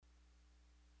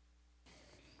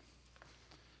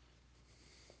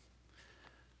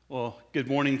Well, good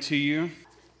morning to you.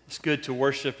 It's good to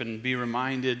worship and be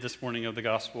reminded this morning of the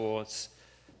gospel. It's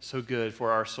so good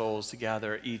for our souls to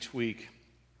gather each week.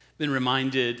 Been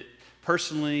reminded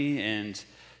personally and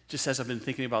just as I've been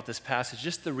thinking about this passage,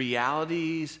 just the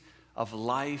realities of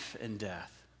life and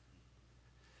death.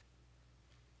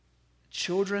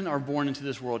 Children are born into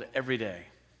this world every day.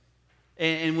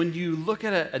 And when you look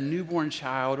at a newborn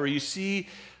child or you see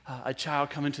a child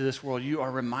come into this world, you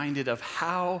are reminded of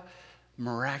how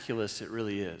miraculous it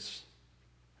really is.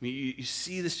 I mean, you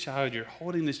see this child, you're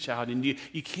holding this child, and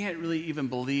you can't really even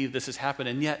believe this has happened,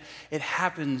 and yet it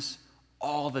happens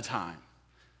all the time,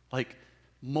 like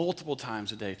multiple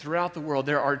times a day. Throughout the world,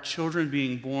 there are children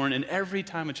being born, and every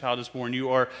time a child is born, you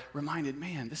are reminded,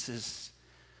 man, this is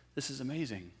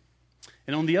amazing.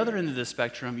 And on the other end of the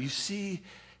spectrum, you see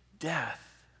death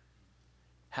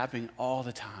happening all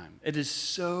the time. It is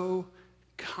so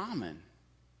common.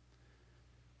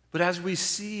 But as we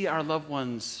see our loved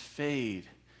ones fade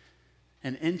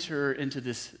and enter into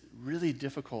this really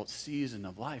difficult season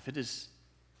of life, it is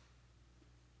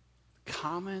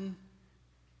common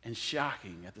and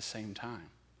shocking at the same time.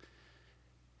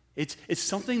 It's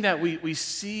something that we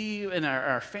see in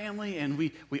our family, and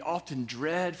we often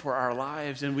dread for our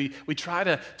lives, and we try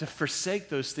to forsake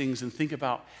those things and think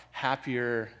about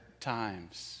happier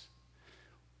times.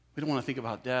 We don't want to think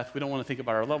about death. We don't want to think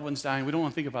about our loved ones dying. We don't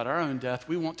want to think about our own death.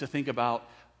 We want to think about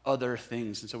other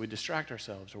things. And so we distract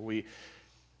ourselves or we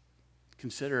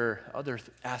consider other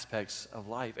aspects of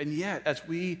life. And yet, as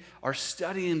we are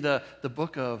studying the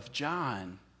book of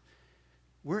John,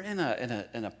 we're in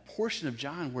a portion of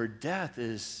John where death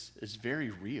is very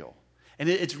real. And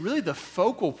it's really the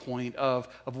focal point of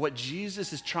what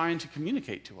Jesus is trying to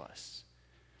communicate to us.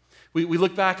 We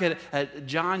look back at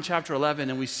John chapter 11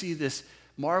 and we see this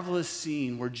marvelous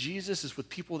scene where Jesus is with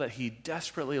people that he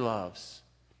desperately loves,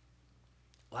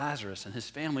 Lazarus and his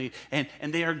family, and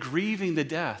they are grieving the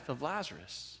death of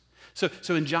Lazarus. So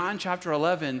in John chapter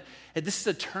 11, this is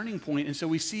a turning point, and so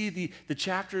we see the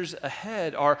chapters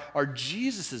ahead are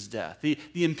Jesus' death, the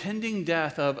impending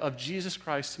death of Jesus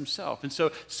Christ himself. And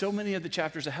so many of the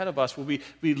chapters ahead of us will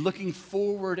be looking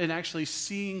forward and actually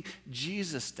seeing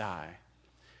Jesus die.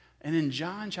 And in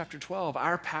John chapter 12,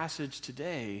 our passage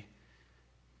today,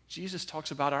 Jesus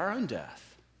talks about our own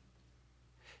death.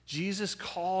 Jesus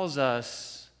calls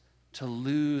us to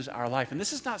lose our life. And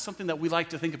this is not something that we like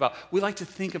to think about. We like to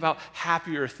think about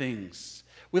happier things.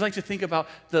 We like to think about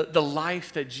the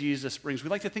life that Jesus brings. We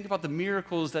like to think about the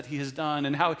miracles that he has done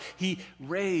and how he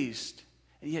raised.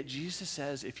 And yet Jesus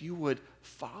says, if you would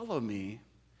follow me,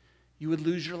 you would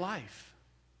lose your life.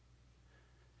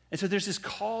 And so there's this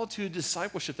call to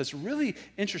discipleship that's really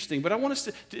interesting. But I want us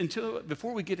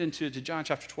before we get into John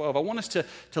chapter 12, I want us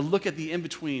to look at the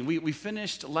in-between. We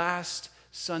finished last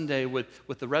Sunday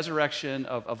with the resurrection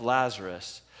of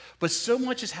Lazarus. But so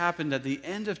much has happened at the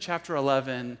end of chapter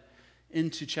 11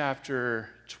 into chapter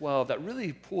 12 that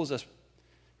really pulls us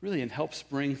really and helps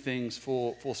bring things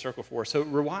full circle for us. So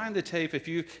rewind the tape. If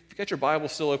you got your Bible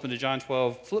still open to John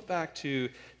 12, flip back to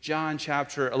John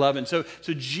chapter 11. So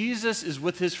Jesus is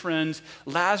with his friends.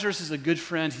 Lazarus is a good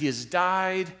friend. He has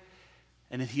died,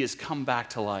 and then he has come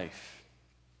back to life.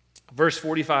 Verse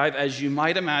 45, as you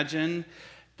might imagine,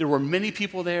 there were many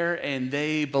people there, and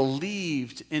they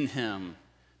believed in him.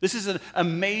 This is an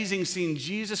amazing scene.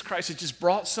 Jesus Christ has just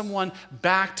brought someone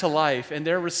back to life, and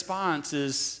their response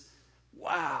is,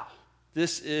 wow,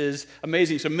 this is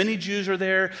amazing. So many Jews are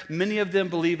there. Many of them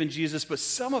believe in Jesus, but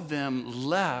some of them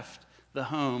left the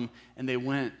home and they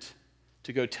went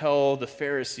to go tell the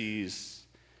Pharisees.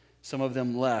 Some of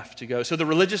them left to go. So the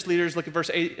religious leaders, look at verse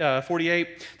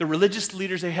 48. The religious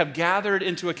leaders, they have gathered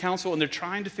into a council and they're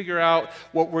trying to figure out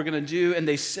what we're going to do. And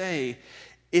they say,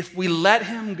 if we let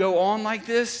him go on like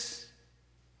this,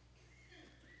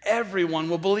 everyone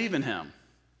will believe in him.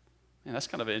 Man, that's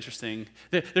kind of interesting.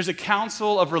 There's a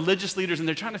council of religious leaders, and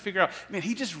they're trying to figure out, man,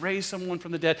 he just raised someone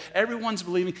from the dead. Everyone's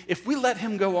believing. If we let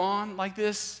him go on like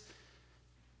this,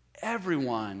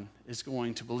 everyone is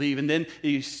going to believe. And then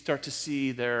you start to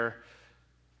see the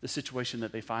situation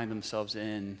that they find themselves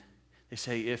in. They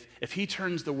say, if he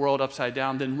turns the world upside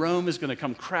down, then Rome is going to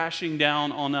come crashing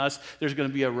down on us. There's going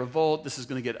to be a revolt. This is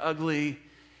going to get ugly.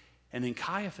 And then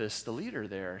Caiaphas, the leader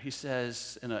there, he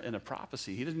says in a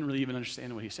prophecy, he doesn't really even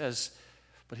understand what he says,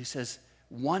 but he says,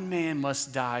 one man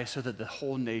must die so that the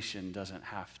whole nation doesn't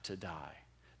have to die.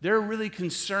 They're really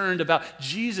concerned about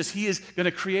Jesus. He is going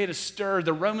to create a stir.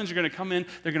 The Romans are going to come in.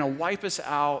 They're going to wipe us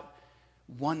out.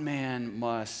 One man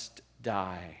must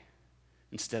die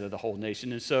instead of the whole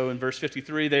nation. And so in verse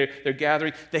 53, they're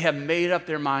gathering. They have made up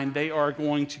their mind. They are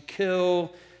going to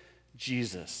kill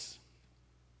Jesus.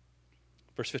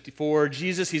 Verse 54,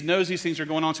 Jesus, he knows these things are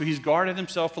going on, so he's guarded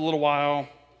himself a little while.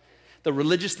 The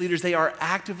religious leaders, they are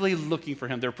actively looking for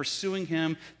him. They're pursuing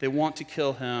him. They want to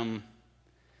kill him.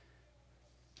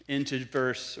 Into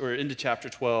chapter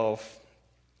 12,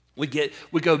 we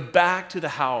go back to the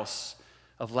house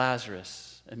of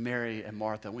Lazarus and Mary and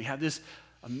Martha. And we have this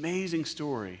amazing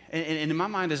story. And in my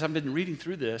mind, as I've been reading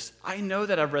through this, I know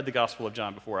that I've read the Gospel of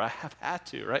John before. I have had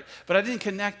to, right? But I didn't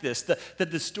connect this. That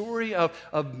the story of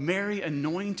Mary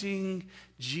anointing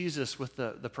Jesus with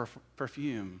the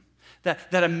perfume,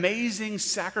 that amazing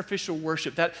sacrificial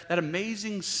worship, that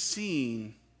amazing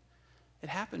scene, it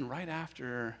happened right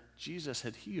after Jesus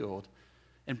had healed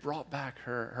and brought back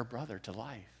her brother to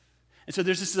life. And so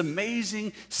there's this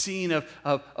amazing scene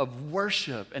of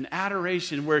worship and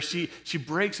adoration where she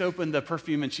breaks open the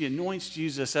perfume and she anoints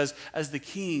Jesus as the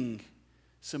king,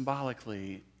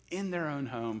 symbolically, in their own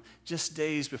home, just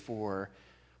days before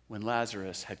when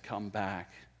Lazarus had come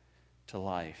back to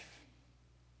life.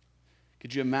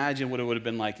 Could you imagine what it would have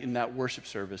been like in that worship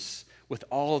service with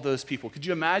all of those people? Could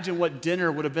you imagine what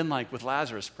dinner would have been like with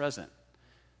Lazarus present?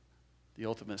 The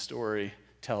ultimate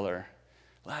storyteller.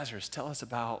 Lazarus, tell us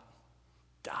about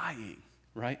dying,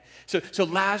 right? So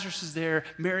Lazarus is there,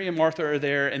 Mary and Martha are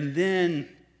there, and then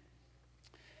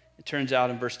it turns out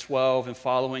in verse 12 and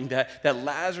following that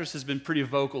Lazarus has been pretty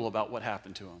vocal about what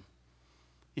happened to him.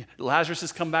 Yeah, Lazarus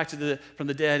has come back from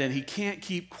the dead, and he can't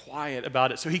keep quiet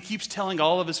about it. So he keeps telling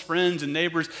all of his friends and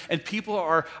neighbors, and people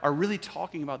are really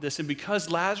talking about this. And because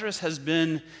Lazarus has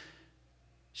been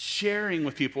sharing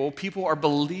with people are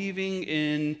believing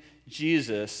in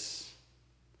Jesus.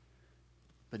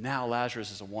 But now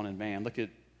Lazarus is a wanted man. Look at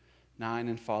 9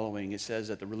 and following. It says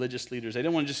that the religious leaders, they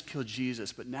didn't want to just kill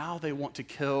Jesus, but now they want to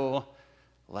kill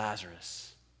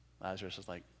Lazarus. Lazarus is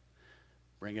like,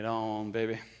 bring it on,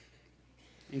 baby.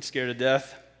 Ain't scared of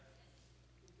death.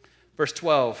 Verse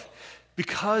 12,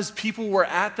 because people were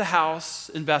at the house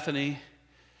in Bethany,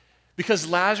 because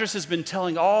Lazarus has been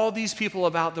telling all these people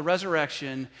about the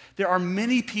resurrection, there are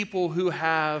many people who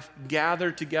have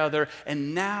gathered together,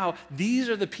 and now these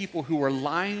are the people who are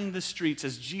lining the streets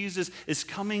as Jesus is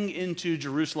coming into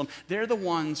Jerusalem. They're the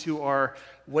ones who are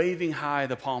waving high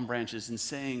the palm branches and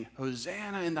saying,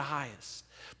 Hosanna in the highest.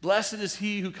 Blessed is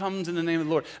he who comes in the name of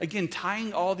the Lord. Again,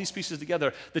 tying all these pieces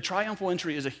together, the triumphal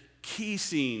entry is a key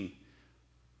scene.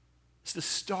 It's the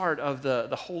start of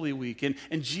the Holy Week.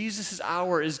 And Jesus'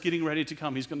 hour is getting ready to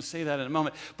come. He's going to say that in a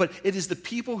moment. But it is the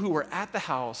people who were at the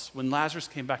house when Lazarus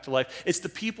came back to life. It's the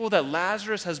people that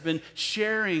Lazarus has been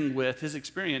sharing with his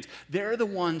experience. They're the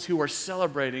ones who are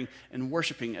celebrating and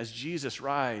worshiping as Jesus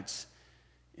rides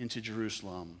into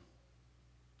Jerusalem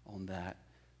on that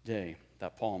day,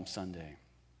 that Palm Sunday.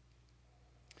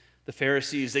 The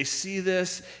Pharisees, they see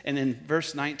this, and in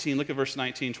verse 19, look at verse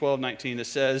 19, 12:19, it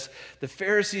says, the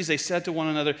Pharisees, they said to one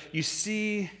another, you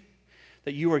see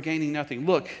that you are gaining nothing.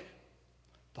 Look,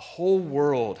 the whole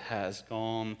world has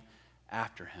gone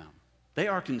after him. They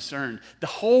are concerned. The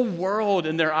whole world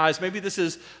in their eyes, maybe this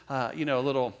is a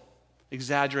little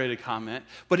exaggerated comment,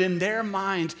 but in their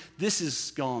mind, this has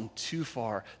gone too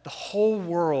far. The whole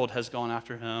world has gone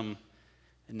after him.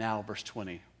 And now, verse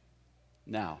 20,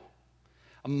 now,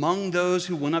 among those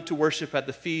who went up to worship at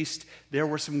the feast, there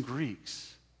were some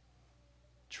Greeks.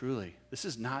 Truly, this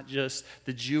is not just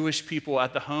the Jewish people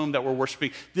at the home that were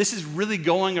worshiping. This is really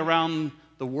going around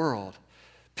the world.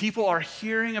 People are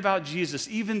hearing about Jesus.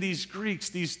 Even these Greeks,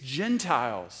 these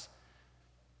Gentiles,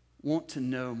 want to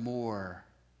know more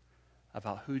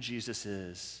about who Jesus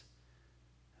is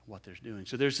and what they're doing.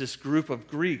 So there's this group of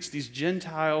Greeks. These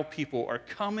Gentile people are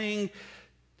coming.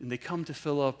 And they come to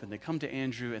Philip and they come to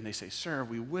Andrew and they say, sir,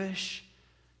 we wish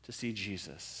to see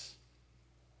Jesus.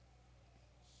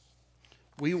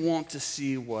 We want to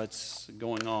see what's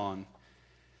going on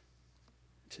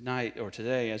tonight or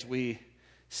today as we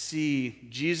see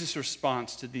Jesus'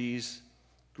 response to these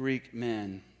Greek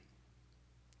men.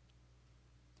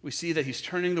 We see that he's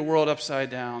turning the world upside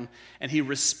down and he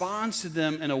responds to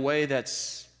them in a way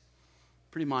that's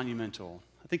pretty monumental.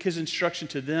 I think his instruction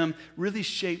to them really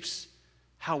shapes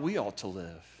how we ought to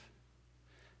live,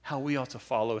 how we ought to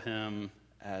follow him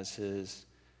as his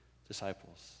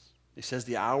disciples. He says,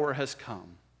 the hour has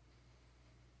come.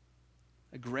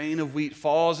 A grain of wheat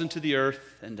falls into the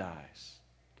earth and dies.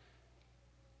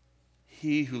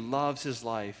 He who loves his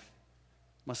life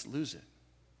must lose it.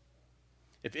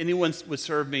 If anyone would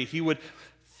serve me, he would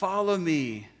follow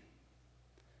me,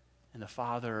 and the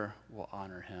Father will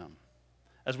honor him.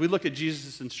 As we look at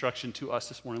Jesus' instruction to us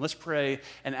this morning, let's pray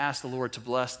and ask the Lord to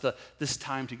bless this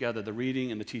time together, the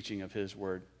reading and the teaching of his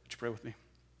word. Would you pray with me?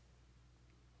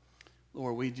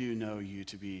 Lord, we do know you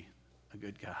to be a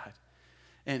good God.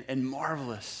 and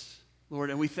marvelous, Lord.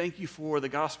 And we thank you for the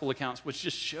gospel accounts, which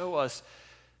just show us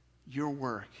your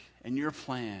work and your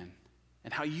plan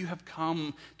and how you have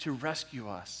come to rescue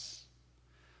us.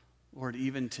 Lord,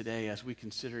 even today, as we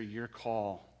consider your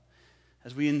call,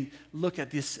 as we look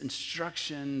at this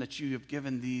instruction that you have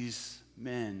given these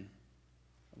men,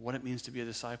 what it means to be a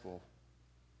disciple,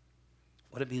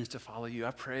 what it means to follow you,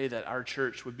 I pray that our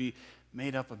church would be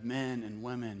made up of men and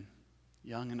women,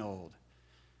 young and old,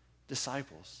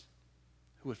 disciples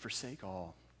who would forsake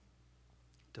all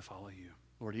to follow you.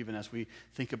 Lord, even as we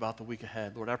think about the week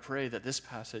ahead, Lord, I pray that this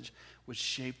passage would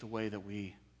shape the way that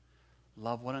we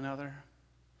love one another,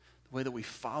 the way that we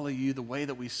follow you, the way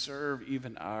that we serve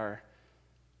even our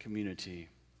community.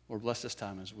 Lord, bless this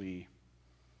time as we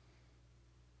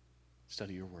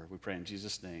study your word. We pray in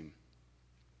Jesus' name.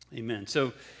 Amen.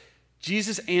 So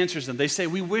Jesus answers them. They say,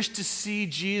 we wish to see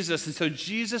Jesus. And so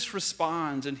Jesus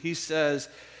responds and he says,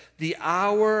 the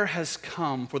hour has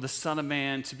come for the Son of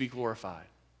Man to be glorified.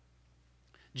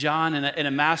 John, in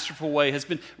a masterful way, has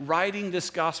been writing this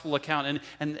gospel account,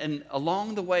 and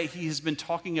along the way, he has been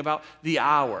talking about the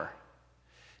hour.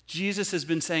 Jesus has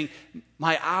been saying,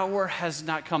 my hour has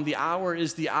not come. The hour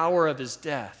is the hour of his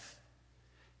death.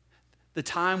 The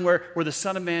time where the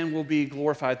Son of Man will be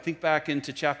glorified. Think back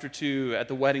into chapter 2 at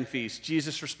the wedding feast.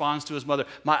 Jesus responds to his mother,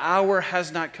 my hour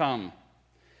has not come.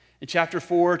 In chapter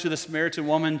 4 to the Samaritan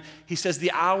woman, he says,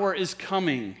 the hour is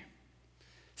coming.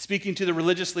 Speaking to the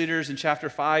religious leaders in chapter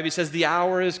 5, he says, the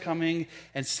hour is coming.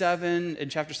 And in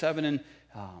chapter 7, and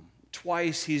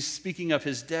twice he's speaking of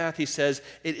his death. He says,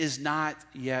 it is not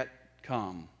yet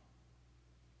come.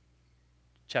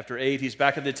 Chapter 8, he's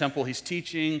back at the temple. He's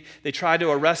teaching. They try to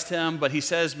arrest him, but he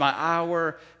says, my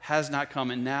hour has not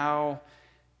come. And now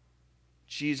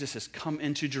Jesus has come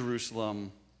into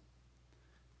Jerusalem.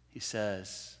 He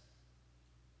says,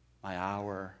 my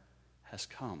hour has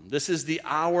come. This is the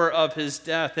hour of his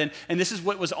death. And this is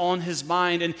what was on his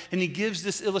mind. And he gives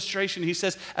this illustration. He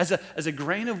says, as a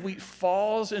grain of wheat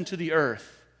falls into the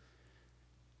earth,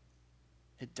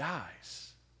 it dies.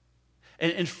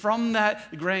 And from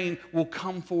that grain will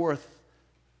come forth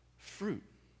fruit.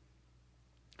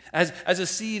 As a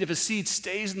seed, if a seed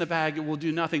stays in the bag, it will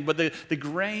do nothing. But the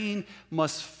grain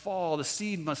must fall, the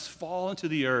seed must fall into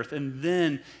the earth, and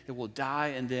then it will die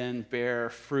and then bear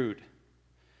fruit.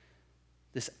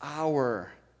 This hour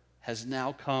has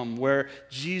now come where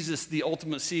Jesus, the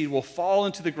ultimate seed, will fall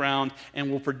into the ground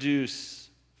and will produce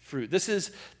fruit. This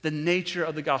is the nature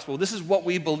of the gospel. This is what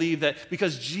we believe, that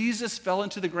because Jesus fell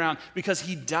into the ground, because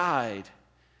he died,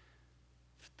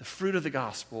 the fruit of the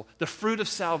gospel, the fruit of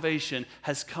salvation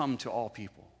has come to all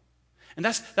people. And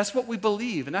that's what we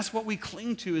believe, and that's what we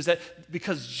cling to, is that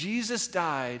because Jesus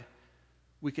died,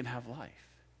 we can have life.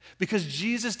 Because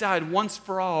Jesus died once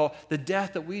for all, the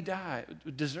death that we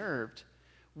deserved,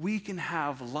 we can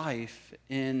have life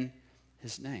in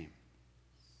his name.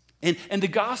 And the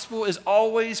gospel is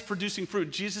always producing fruit.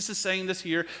 Jesus is saying this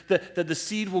here, that the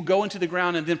seed will go into the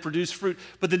ground and then produce fruit.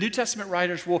 But the New Testament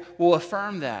writers will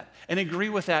affirm that and agree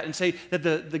with that and say that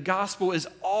the gospel is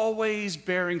always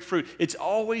bearing fruit. It's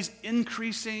always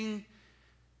increasing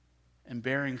and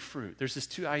bearing fruit. There's these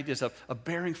two ideas of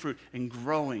bearing fruit and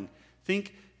growing.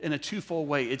 Think in a twofold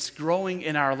way. It's growing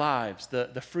in our lives,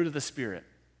 the fruit of the Spirit.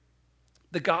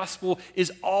 The gospel is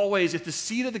always, if the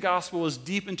seed of the gospel is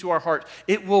deep into our heart,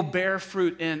 it will bear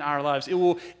fruit in our lives. It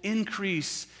will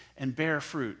increase and bear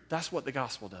fruit. That's what the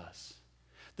gospel does.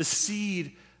 The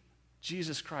seed,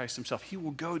 Jesus Christ himself, he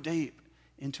will go deep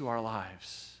into our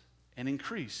lives and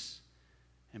increase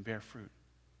and bear fruit.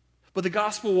 But the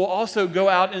gospel will also go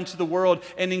out into the world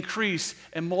and increase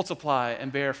and multiply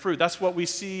and bear fruit. That's what we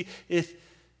see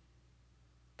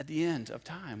at the end of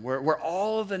time, where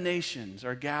all of the nations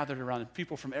are gathered around,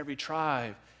 people from every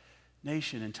tribe,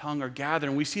 nation, and tongue are gathered.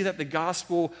 And we see that the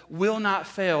gospel will not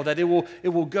fail, that it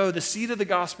will go, the seed of the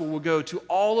gospel will go to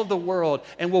all of the world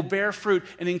and will bear fruit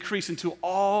and increase until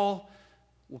all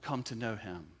will come to know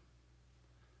him.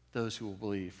 Those who will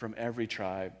believe from every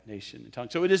tribe, nation, and tongue.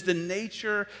 So it is the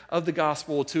nature of the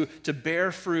gospel to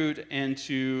bear fruit and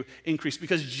to increase.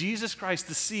 Because Jesus Christ,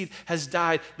 the seed, has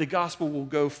died, the gospel will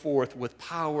go forth with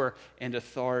power and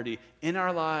authority in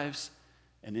our lives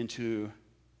and into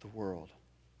the world.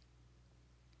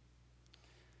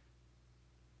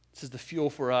 This is the fuel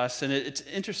for us. And it's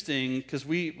interesting because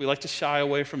we like to shy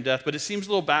away from death, but it seems a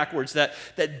little backwards that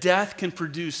death can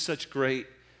produce such great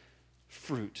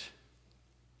fruit.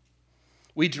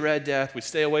 We dread death, we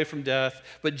stay away from death,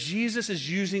 but Jesus is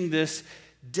using this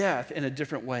death in a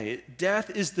different way. Death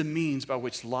is the means by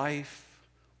which life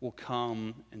will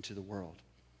come into the world.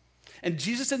 And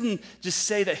Jesus didn't just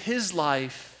say that his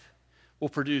life will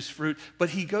produce fruit.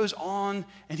 But he goes on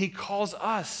and he calls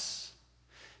us.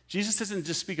 Jesus doesn't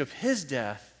just speak of his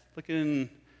death. Look in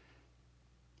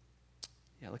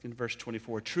verse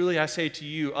 24. Truly I say to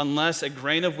you, unless a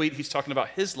grain of wheat, he's talking about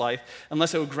his life,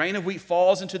 unless a grain of wheat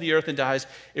falls into the earth and dies,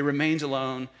 it remains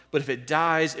alone. But if it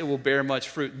dies, it will bear much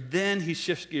fruit. Then he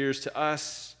shifts gears to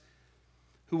us.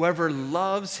 Whoever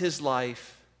loves his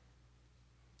life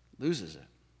loses it.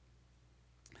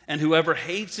 And whoever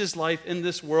hates his life in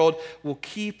this world will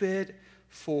keep it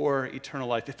for eternal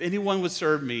life. If anyone would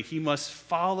serve me, he must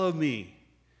follow me.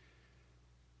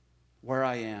 Where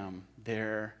I am,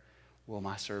 there will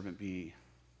my servant be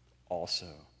also.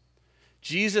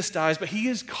 Jesus dies, but he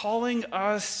is calling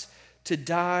us to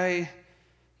die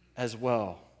as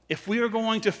well. If we are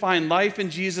going to find life in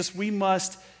Jesus, we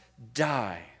must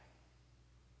die.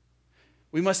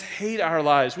 We must hate our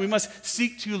lives. We must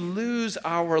seek to lose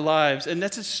our lives. And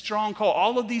that's a strong call.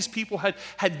 All of these people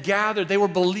had gathered. They were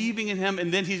believing in him.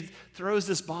 And then he throws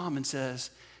this bomb and says,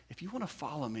 if you want to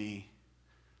follow me,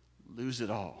 lose it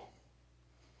all.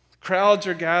 Crowds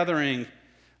are gathering.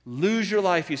 Lose your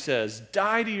life, he says.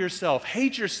 Die to yourself.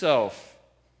 Hate yourself.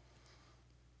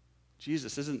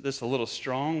 Jesus, isn't this a little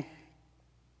strong?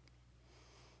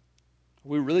 Are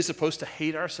we really supposed to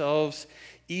hate ourselves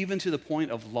even to the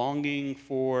point of longing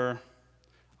for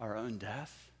our own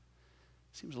death?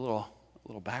 Seems a little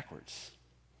backwards.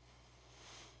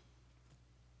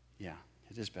 Yeah,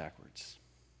 it is backwards.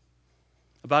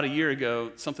 About a year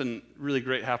ago, something really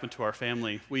great happened to our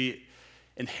family. We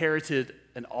inherited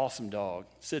an awesome dog,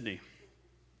 Sydney.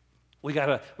 We got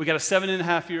a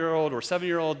 7.5-year-old or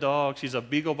 7-year-old dog. She's a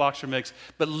Beagle Boxer mix,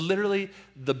 but literally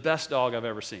the best dog I've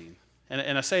ever seen.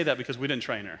 And I say that because we didn't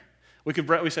train her. We could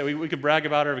brag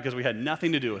about her because we had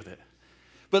nothing to do with it.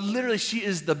 But literally, she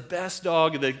is the best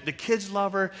dog. The kids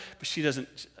love her, but she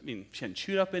hasn't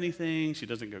chewed up anything. She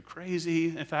doesn't go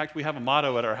crazy. In fact, we have a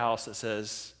motto at our house that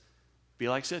says, be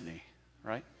like Sydney,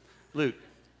 right? Luke,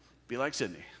 be like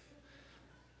Sydney.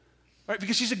 Right?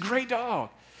 Because she's a great dog.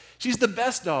 She's the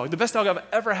best dog I've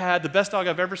ever had, the best dog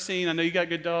I've ever seen. I know you got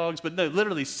good dogs, but no,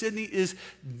 literally, Sydney is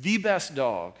the best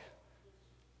dog.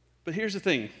 But here's the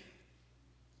thing.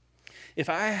 If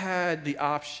I had the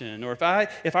option, or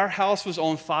if our house was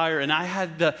on fire and I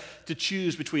had to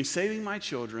choose between saving my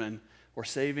children or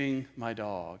saving my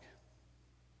dog,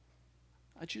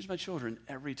 I'd choose my children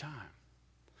every time,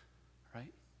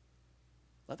 right?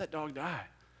 Let that dog die.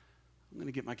 I'm going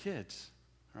to get my kids,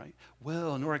 right?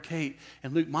 Will, Nora, Kate,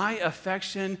 and Luke, my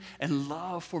affection and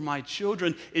love for my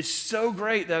children is so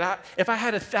great that if I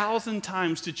had 1,000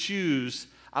 times to choose,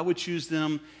 I would choose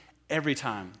them every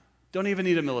time. Don't even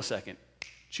need a millisecond.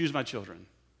 Choose my children.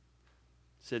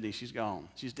 Sydney, she's gone.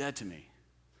 She's dead to me.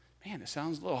 Man, it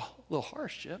sounds a little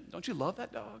harsh, Chip. Don't you love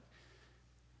that dog?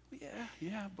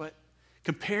 Yeah, but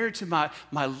compared to my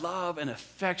love and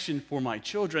affection for my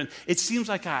children, it seems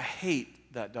like I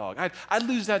hate that dog. I'd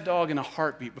lose that dog in a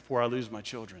heartbeat before I lose my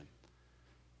children.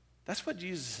 That's what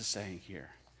Jesus is saying here.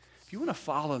 If you want to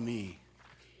follow me,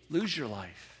 lose your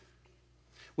life.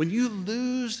 When you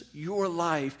lose your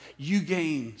life, you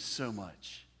gain so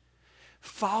much.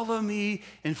 Follow me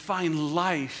and find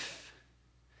life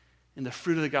in the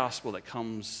fruit of the gospel that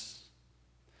comes.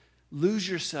 Lose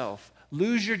yourself.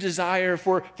 Lose your desire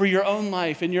for your own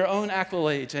life and your own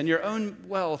accolades and your own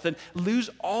wealth, and lose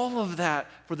all of that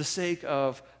for the sake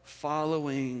of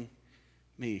following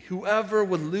me. Whoever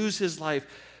would lose his life,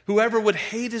 whoever would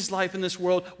hate his life in this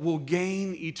world will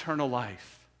gain eternal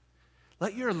life.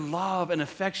 Let your love and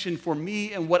affection for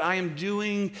me and what I am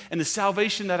doing and the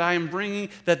salvation that I am bringing,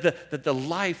 that the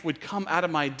life would come out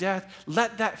of my death,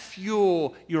 let that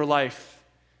fuel your life.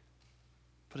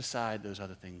 Put aside those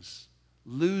other things.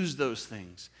 Lose those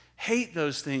things. Hate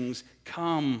those things.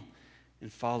 Come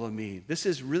and follow me. This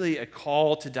is really a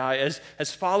call to die.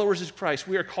 As followers of Christ,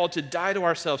 we are called to die to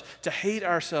ourselves, to hate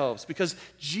ourselves, because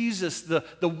Jesus, the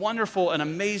wonderful and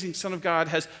amazing Son of God,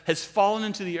 has fallen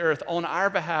into the earth on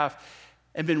our behalf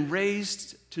and been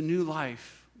raised to new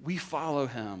life. We follow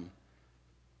him.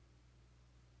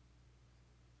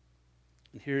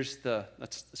 And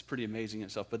that's pretty amazing in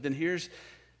itself. But then here's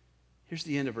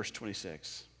the end of verse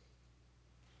 26.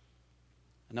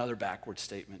 Another backward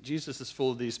statement. Jesus is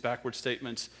full of these backward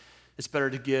statements. It's better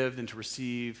to give than to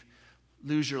receive.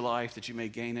 Lose your life that you may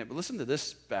gain it. But listen to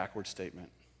this backward statement.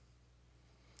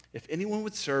 If anyone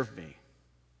would serve me,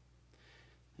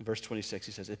 in verse 26,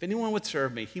 he says, if anyone would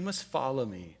serve me, he must follow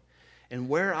me. And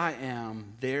where I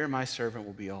am, there my servant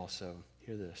will be also.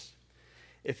 Hear this.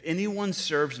 If anyone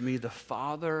serves me, the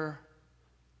Father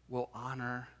will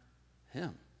honor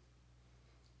him.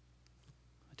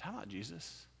 Time out,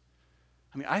 Jesus.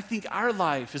 I mean, I think our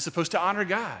life is supposed to honor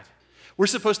God. We're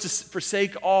supposed to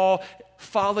forsake all,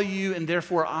 follow you, and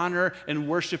therefore honor and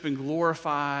worship and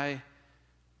glorify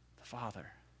the Father.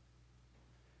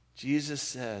 Jesus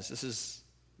says, this is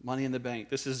money in the bank,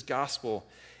 this is gospel.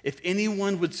 If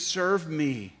anyone would serve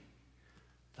me,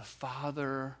 the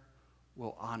Father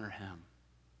will honor him.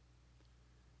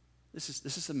 This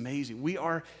is amazing. We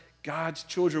are God's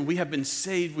children. We have been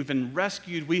saved. We've been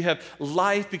rescued. We have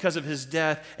life because of his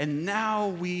death. And now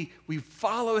we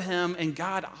follow him, and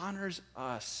God honors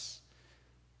us.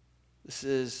 This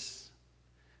is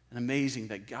amazing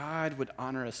that God would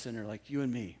honor a sinner like you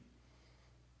and me.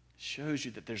 It shows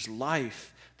you that there's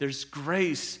life, there's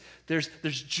grace, there's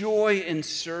joy in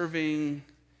serving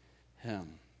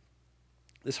him.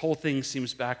 This whole thing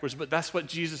seems backwards, but that's what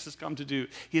Jesus has come to do.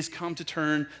 He has come to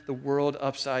turn the world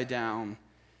upside down.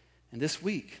 And this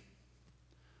week,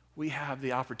 we have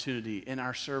the opportunity in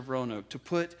our Serve Roanoke to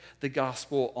put the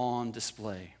gospel on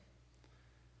display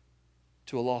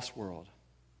to a lost world.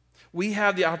 We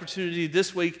have the opportunity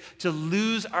this week to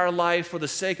lose our life for the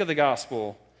sake of the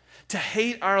gospel, to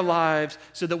hate our lives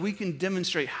so that we can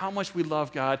demonstrate how much we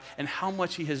love God and how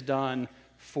much he has done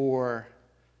for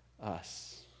us.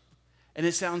 And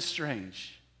it sounds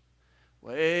strange.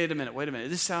 Wait a minute.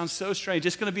 This sounds so strange.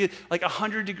 It's going to be like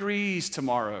 100 degrees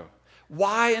tomorrow.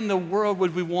 Why in the world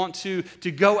would we want to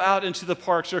go out into the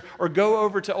parks or go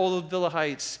over to Old Villa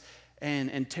Heights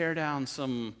and tear down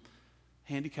some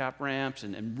handicap ramps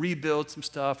and rebuild some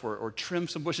stuff or trim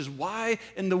some bushes? Why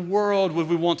in the world would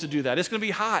we want to do that? It's going to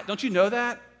be hot. Don't you know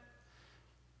that?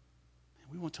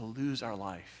 We want to lose our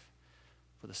life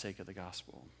for the sake of the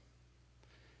gospel.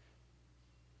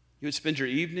 You would spend your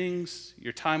evenings,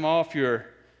 your time off, your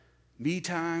me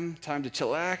time to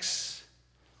chillax.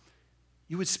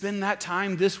 You would spend that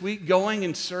time this week going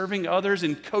and serving others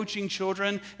and coaching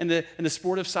children in the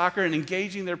sport of soccer and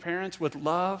engaging their parents with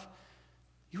love.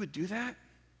 You would do that?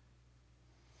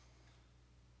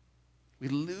 We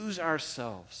lose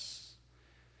ourselves.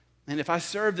 And if I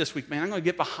serve this week, man, I'm going to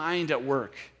get behind at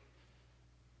work.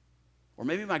 Or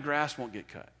maybe my grass won't get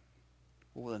cut.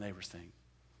 What will the neighbors think?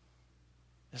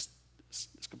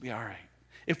 It's going to be all right.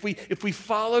 If we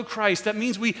follow Christ, that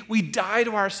means we die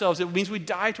to ourselves. It means we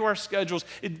die to our schedules.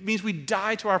 It means we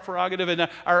die to our prerogative and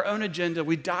our own agenda.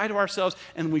 We die to ourselves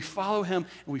and we follow him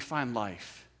and we find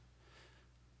life.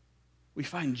 We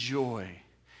find joy.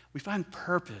 We find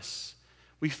purpose.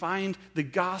 We find the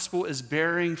gospel is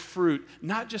bearing fruit,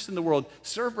 not just in the world.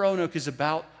 Serve Roanoke is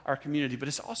about our community, but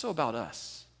it's also about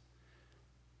us.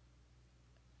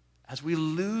 As we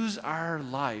lose our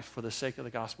life for the sake of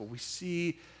the gospel, we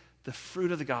see the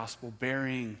fruit of the gospel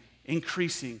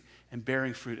increasing and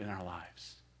bearing fruit in our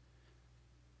lives.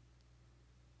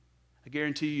 I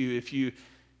guarantee you, if you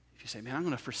say, man, I'm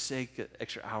going to forsake an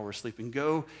extra hour of sleep and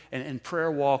go and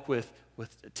prayer walk with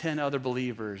 10 other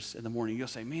believers in the morning, you'll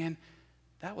say, man,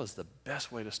 that was the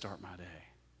best way to start my day.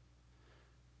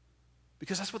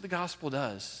 Because that's what the gospel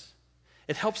does.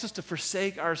 It helps us to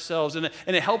forsake ourselves, and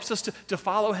it helps us to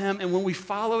follow him. And when we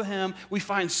follow him, we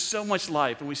find so much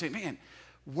life. And we say, man,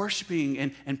 worshiping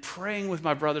and praying with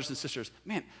my brothers and sisters,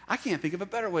 man, I can't think of a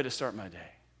better way to start my day.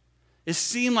 It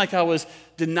seemed like I was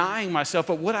denying myself,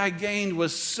 but what I gained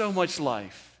was so much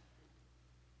life.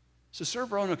 So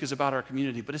Serve Roanoke is about our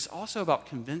community, but it's also about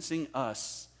convincing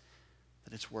us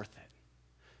that it's worth it.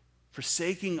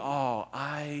 Forsaking all,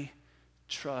 I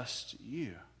trust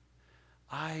you.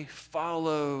 I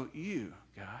follow you,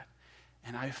 God,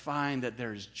 and I find that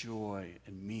there's joy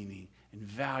and meaning and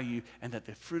value, and that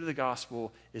the fruit of the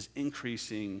gospel is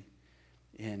increasing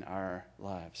in our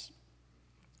lives.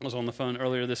 I was on the phone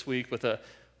earlier this week with a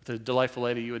delightful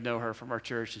lady. You would know her from our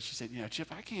church, and she said, Chip,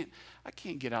 I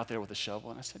can't get out there with a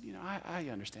shovel. And I said, I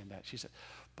understand that. She said,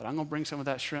 but I'm going to bring some of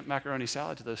that shrimp macaroni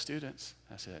salad to those students.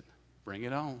 I said, bring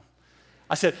it on.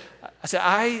 I said,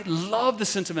 I love the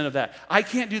sentiment of that. I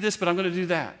can't do this, but I'm going to do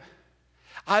that.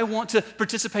 I want to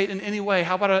participate in any way.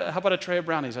 How about a tray of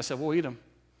brownies? I said, we'll eat them.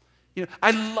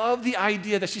 I love the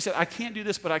idea that she said, I can't do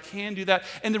this, but I can do that.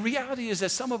 And the reality is that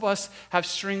some of us have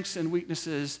strengths and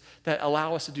weaknesses that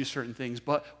allow us to do certain things,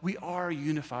 but we are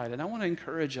unified. And I want to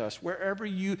encourage us, wherever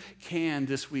you can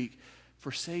this week,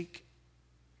 forsake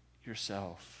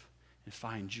yourself and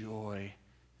find joy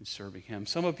in serving him.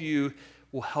 Some of you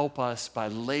will help us by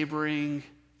laboring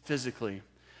physically.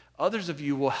 Others of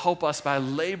you will help us by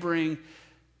laboring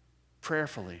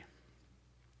prayerfully.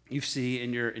 You see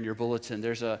in your bulletin,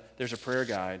 there's a prayer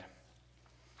guide.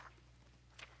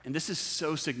 And this is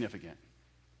so significant.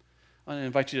 I want to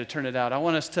invite you to turn it out. I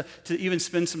want us to even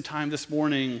spend some time this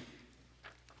morning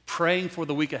praying for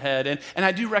the week ahead. And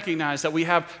I do recognize that we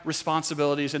have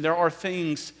responsibilities and there are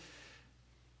things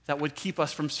that would keep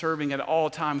us from serving at all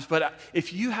times. But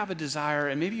if you have a desire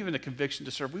and maybe even a conviction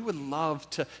to serve, we would love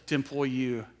to employ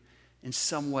you in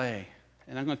some way.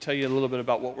 And I'm going to tell you a little bit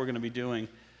about what we're going to be doing.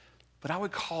 But I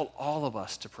would call all of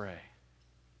us to pray.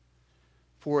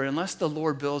 For unless the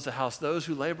Lord builds the house, those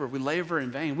who labor, we labor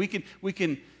in vain. We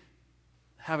can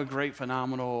have a great,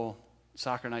 phenomenal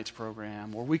soccer nights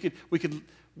program, or we could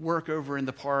work over in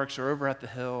the parks or over at the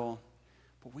hill.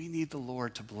 But we need the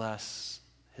Lord to bless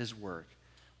his work.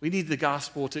 We need the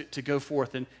gospel to go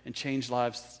forth and change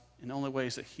lives in only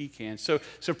ways that he can. So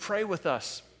pray with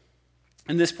us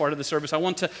in this part of the service. I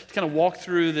want to kind of walk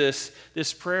through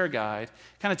this prayer guide,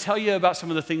 kind of tell you about some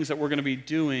of the things that we're going to be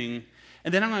doing,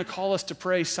 and then I'm going to call us to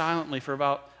pray silently for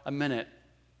about a minute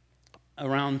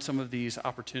around some of these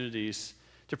opportunities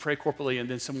to pray corporately, and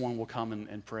then someone will come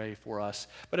and pray for us.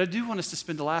 But I do want us to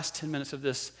spend the last 10 minutes of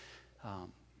this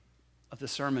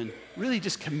sermon really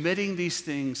just committing these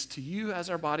things to you as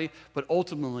our body, but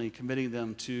ultimately committing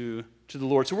them to the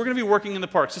Lord. So we're going to be working in the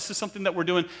parks. This is something that we're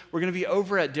doing. We're going to be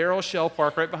over at Darrell Shell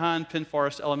Park right behind Penn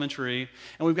Forest Elementary,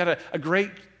 and we've got a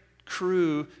great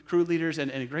crew leaders and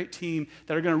a great team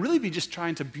that are going to really be just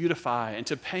trying to beautify and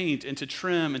to paint and to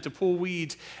trim and to pull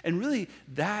weeds. And really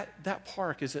that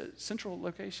park is a central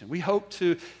location. We hope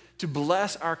to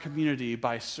bless our community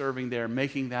by serving there,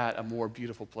 making that a more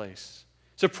beautiful place.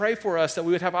 So pray for us that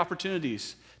we would have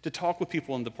opportunities to talk with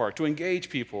people in the park, to engage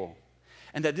people,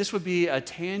 and that this would be a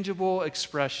tangible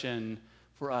expression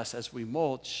for us as we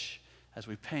mulch, as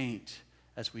we paint,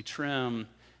 as we trim,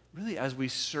 really as we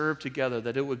serve together,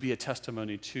 that it would be a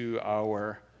testimony to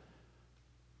our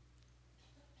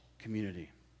community.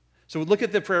 So look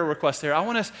at the prayer request there. I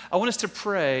want us to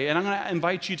pray, and I'm going to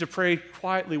invite you to pray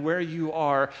quietly where you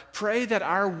are. Pray that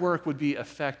our work would be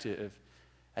effective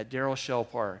at Darrell Shell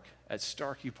Park, at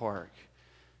Starkey Park,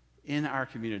 in our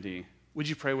community. Would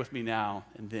you pray with me now?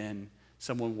 And then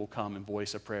someone will come and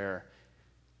voice a prayer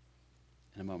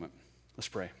in a moment. Let's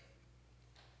pray.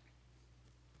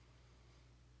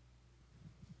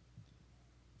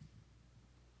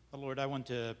 Lord, I want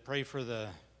to pray for the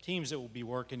teams that will be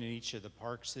working in each of the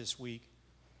parks this week.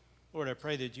 Lord, I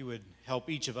pray that you would help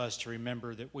each of us to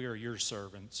remember that we are your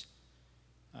servants.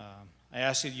 I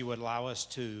ask that you would allow us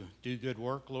to do good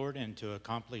work, Lord, and to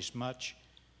accomplish much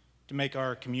to make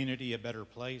our community a better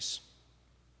place.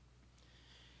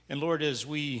 And Lord, as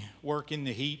we work in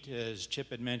the heat, as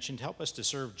Chip had mentioned, help us to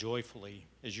serve joyfully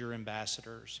as your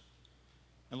ambassadors.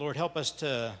 And Lord, help us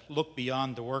to look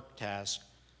beyond the work task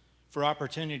for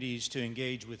opportunities to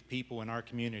engage with people in our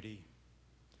community.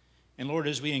 And Lord,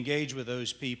 as we engage with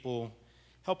those people,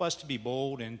 help us to be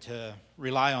bold and to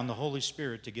rely on the Holy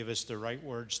Spirit to give us the right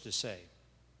words to say.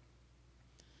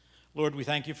 Lord, we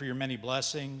thank you for your many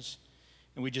blessings,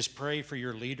 and we just pray for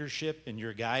your leadership and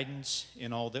your guidance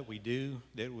in all that we do,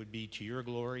 that it would be to your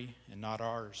glory and not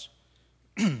ours.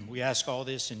 We ask all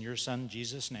this in your Son,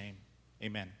 Jesus' name.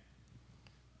 Amen.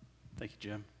 Thank you,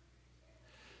 Jim.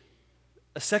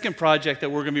 A second project that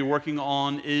we're going to be working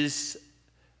on is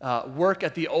work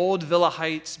at the old Villa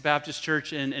Heights Baptist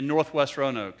Church in Northwest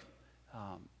Roanoke.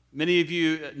 Many of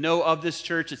you know of this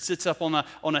church. It sits up on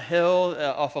a hill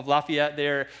off of Lafayette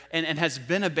there and has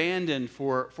been abandoned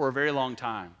for a very long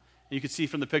time. And you can see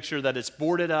from the picture that it's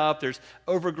boarded up. There's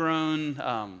overgrown.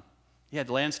 The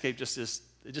landscape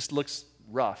just looks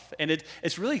rough. And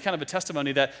it's really kind of a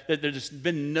testimony that there's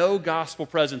been no gospel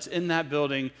presence in that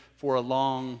building for a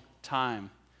long time.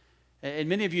 And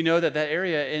many of you know that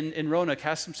area in Roanoke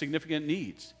has some significant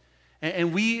needs.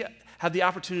 And we have the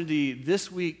opportunity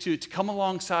this week to come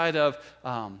alongside of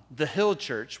the Hill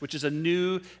Church, which is a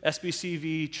new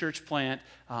SBCV church plant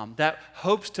that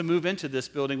hopes to move into this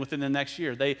building within the next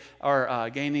year. They are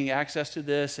gaining access to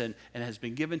this and has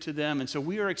been given to them. And so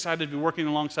we are excited to be working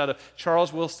alongside of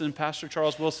Pastor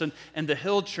Charles Wilson, and the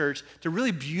Hill Church to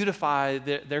really beautify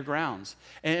their grounds.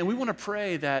 And we want to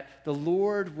pray that the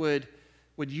Lord would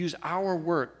use our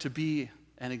work to be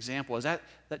an example. As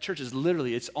that church is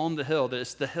literally, it's on the hill.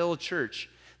 It's the Hill Church.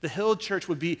 The Hill Church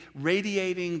would be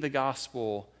radiating the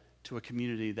gospel to a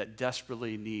community that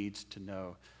desperately needs to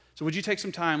know. So would you take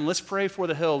some time? Let's pray for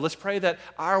the Hill. Let's pray that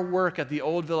our work at the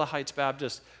old Villa Heights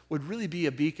Baptist would really be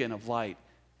a beacon of light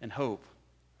and hope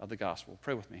of the gospel.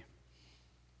 Pray with me.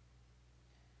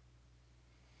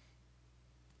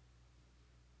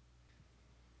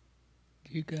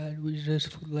 Dear God, we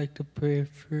just would like to pray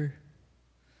for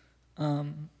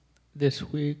this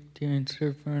week during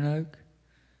Surf Roanoke.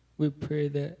 We pray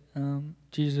that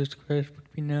Jesus Christ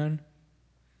would be known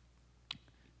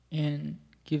and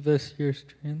give us your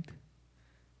strength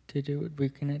to do what we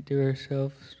cannot do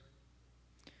ourselves,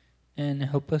 and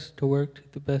help us to work to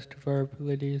the best of our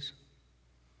abilities.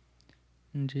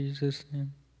 In Jesus'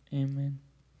 name, amen.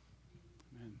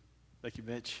 Amen. Thank you,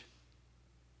 Mitch.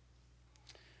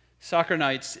 Soccer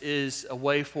nights is a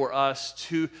way for us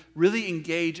to really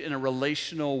engage in a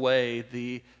relational way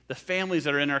the families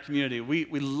that are in our community. We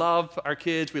love our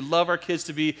kids. We love our kids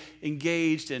to be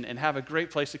engaged and have a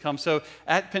great place to come. So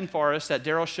at Penn Forest, at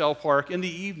Darrell Shell Park, in the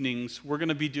evenings, we're going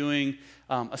to be doing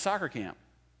a soccer camp.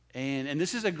 And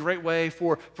this is a great way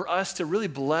for us to really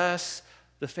bless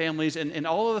the families, and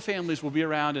all of the families will be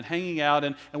around and hanging out,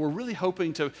 and we're really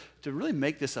hoping to really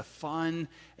make this a fun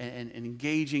and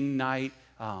engaging night.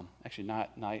 Actually,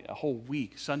 not night, a whole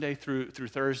week, Sunday through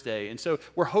Thursday. And so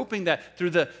we're hoping that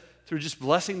through just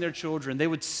blessing their children, they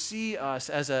would see us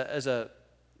as a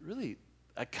really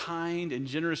a kind and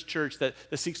generous church that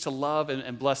seeks to love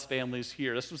and bless families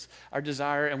here. This was our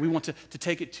desire, and we want to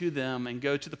take it to them and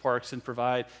go to the parks and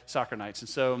provide soccer nights. And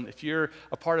so if you're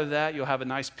a part of that, you'll have a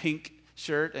nice pink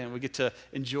shirt, and we get to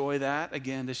enjoy that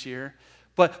again this year.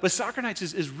 But soccer nights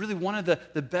is really one of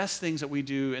the best things that we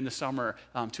do in the summer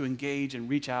to engage and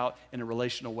reach out in a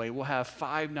relational way. We'll have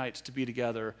 5 nights to be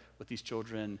together with these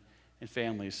children and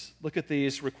families. Look at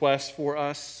these requests for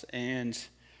us, and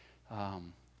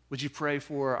would you pray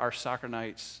for our soccer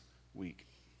nights week?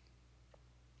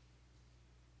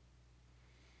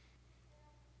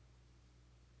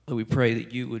 Lord, we pray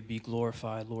that you would be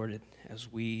glorified, Lord,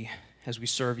 as we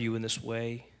serve you in this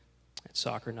way at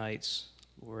soccer nights.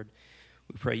 Lord,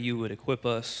 we pray you would equip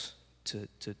us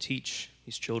to teach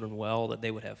these children well, that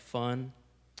they would have fun,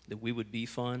 that we would be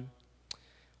fun.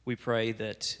 We pray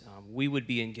that we would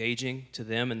be engaging to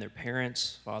them and their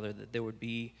parents, Father, that there would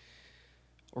be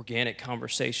organic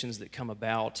conversations that come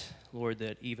about, Lord,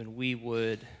 that even we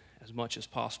would, as much as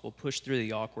possible, push through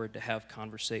the awkward to have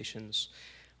conversations,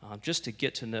 just to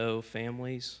get to know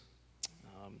families,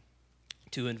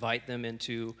 to invite them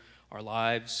into our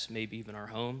lives, maybe even our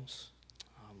homes.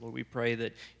 Lord, we pray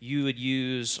that you would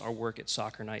use our work at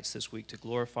soccer nights this week to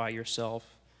glorify yourself.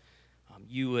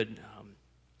 You would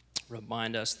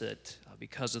remind us that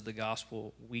because of the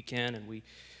gospel, we can and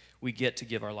we get to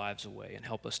give our lives away, and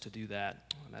help us to do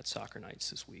that at soccer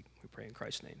nights this week. We pray in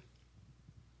Christ's name.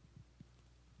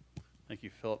 Thank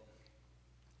you, Philip.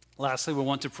 Lastly, we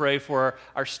want to pray for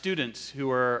our students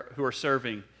who are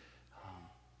serving.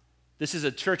 This is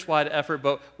a church-wide effort,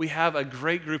 but we have a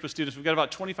great group of students. We've got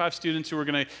about 25 students who are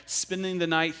going to spending the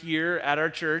night here at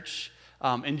our church,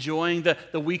 enjoying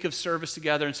the week of service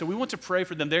together. And so we want to pray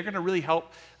for them. They're going to really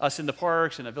help us in the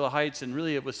parks and at Villa Heights, and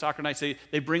really with soccer nights.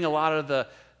 They bring a lot of the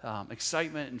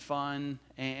excitement and fun.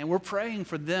 And we're praying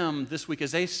for them this week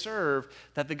as they serve,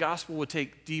 that the gospel would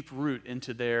take deep root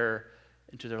into their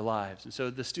lives. And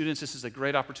so the students, this is a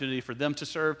great opportunity for them to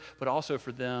serve, but also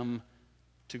for them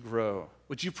to grow.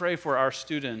 Would you pray for our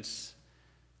students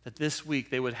that this week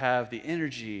they would have the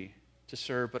energy to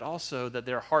serve, but also that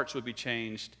their hearts would be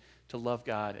changed to love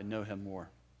God and know him more?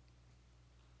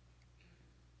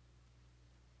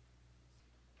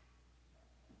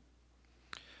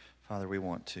 Father, we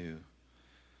want to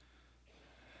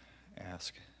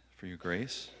ask for your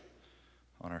grace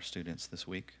on our students this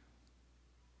week.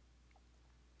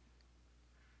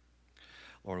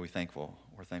 Lord, we're thankful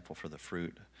for the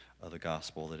fruit of the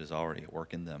gospel that is already at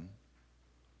work in them.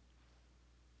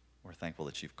 We're thankful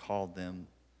that you've called them.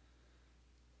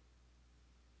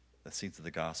 The seeds of the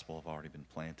gospel have already been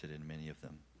planted in many of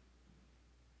them.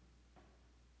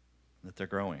 That they're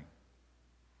growing.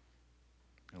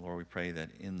 And Lord, we pray that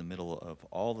in the middle of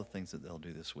all the things that they'll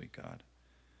do this week, God,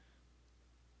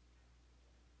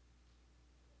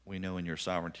 we know in your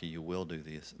sovereignty you will do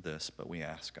this, but we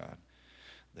ask, God,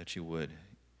 that you would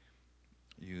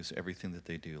use everything that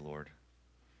they do, Lord,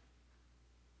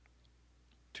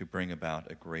 to bring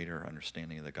about a greater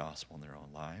understanding of the gospel in their own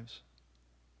lives.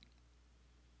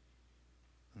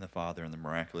 And the Father, in the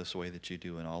miraculous way that you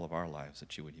do in all of our lives,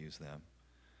 that you would use them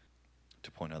to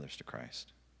point others to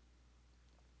Christ.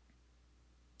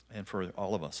 And for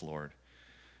all of us, Lord,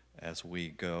 as we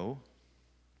go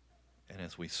and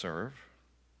as we serve,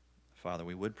 Father,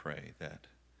 we would pray that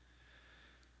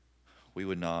we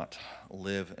would not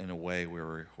live in a way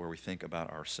where we think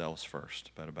about ourselves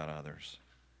first, but about others.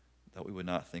 That we would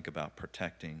not think about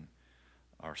protecting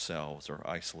ourselves or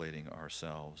isolating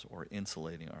ourselves or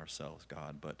insulating ourselves,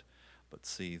 God, but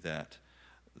see that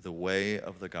the way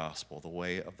of the gospel, the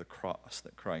way of the cross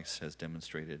that Christ has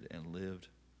demonstrated and lived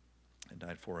and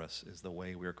died for us is the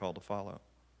way we are called to follow.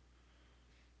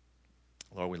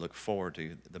 Lord, we look forward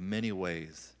to the many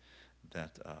ways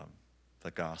that the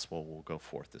gospel will go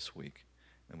forth this week,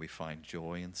 and we find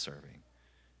joy in serving.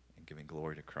 and giving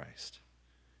glory to Christ.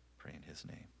 Pray in his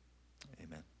name.